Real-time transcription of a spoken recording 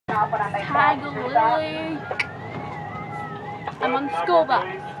Tiger Lily. I'm on the school bus.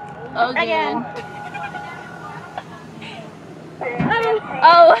 Again.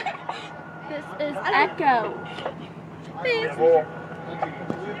 Oh, this is Echo. Please.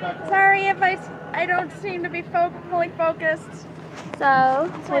 Sorry if I don't seem to be fully focused.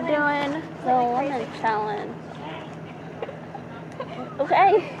 So we're doing the lemon challenge.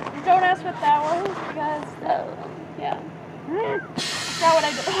 Okay. Don't ask what that was because Yeah. that's not what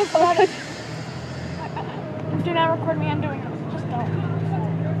I did. Do not record me on doing this. Just don't.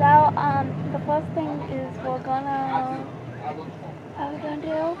 So the first thing is we're gonna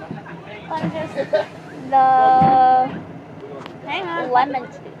do? The Hang on. lemon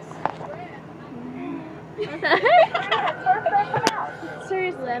juice.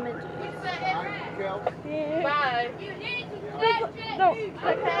 Seriously, lemon juice. Yeah. Bye. No.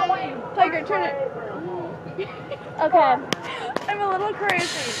 Tiger, turn it. Okay. I'm a little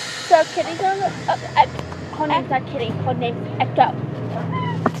crazy. So Kitty's on the. Her name's not Kitty. Her name's Echo.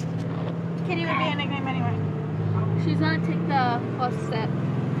 Kitty would be a nickname anyway. She's gonna take the first sip.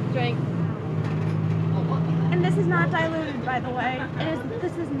 Drink. And this is not diluted, by the way.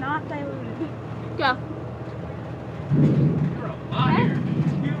 This is not diluted. Go.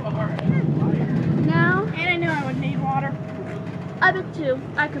 Now, And I knew I would need water. I bet you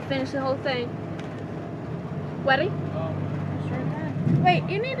I could finish the whole thing. Ready? Wait,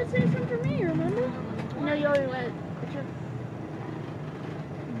 you need to say something for me, remember? No, you already went.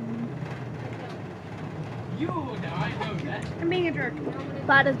 I'm being a jerk.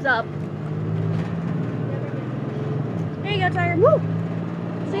 Bottoms up. Here you go, Tiger. Woo!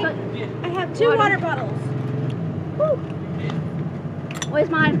 See? I have 2 water bottles. Woo! Where's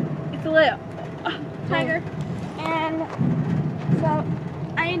mine? It's a lip. Tiger. And so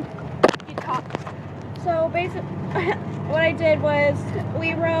you talk. So basically what I did was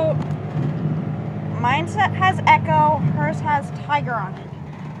we wrote mine has Echo, hers has Tiger on it.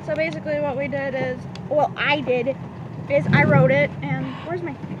 So basically what we did is, well, I did is I wrote it, and where's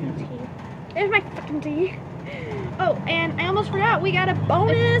my fucking tea? There's my fucking tea. Oh, and I almost forgot, we got a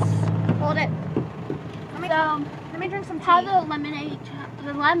bonus. Hold it. Let me drink some tea. How the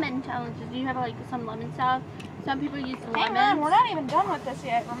lemon challenges, you have like some lemon stuff. Some people use the Hang lemons. on, we're not even done with this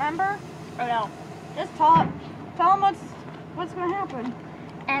yet, remember? Or no? Just talk. Tell them what's gonna happen.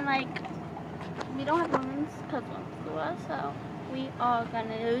 And like, we don't have lemons because of us, so we are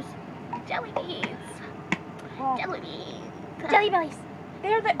gonna use jelly beans. Well, Jelly beans. Jelly bellies.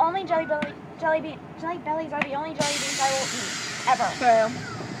 They're the only jelly bellies are the only jelly beans I will eat ever. True.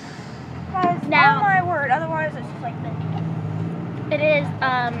 Because Now- oh my word, otherwise it's just like this. It is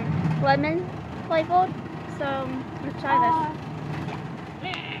lemon flavored, so let's try this.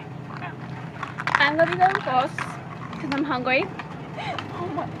 I'm gonna be going first because I'm hungry. Oh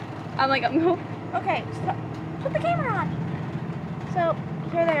my. I'm Okay, so put the camera on. So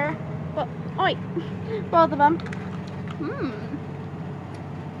here they are. Oh wait, both of them.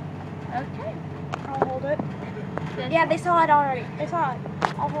 Okay. I'll hold it. Yeah, they saw it already. They saw it.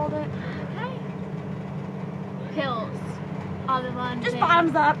 I'll hold it. Okay. Pills. All the ones. Just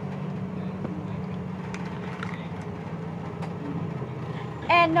bottoms up.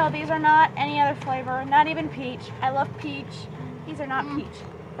 And no, these are not any other flavor. Not even peach. I love peach. These are not peach.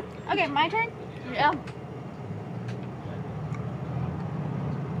 Okay, my turn? Yeah.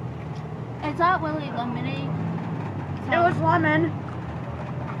 It's not really lemonade. It was lemon.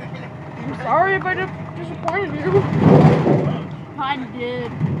 I'm sorry if I disappointed you. Mine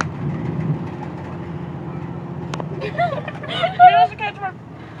did. You also catch my...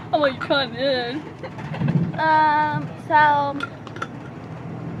 Oh, you come in. What's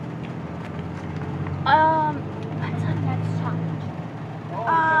our next challenge?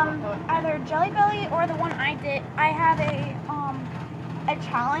 Either Jelly Belly or the one I did. I have a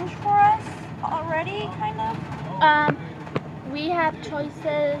challenge for us already, kind of. We have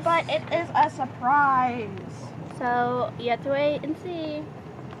choices. But it is a surprise. So, you have to wait and see.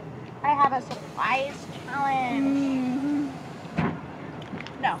 I have a surprise challenge.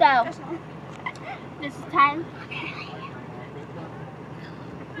 No. So, just no. this is time.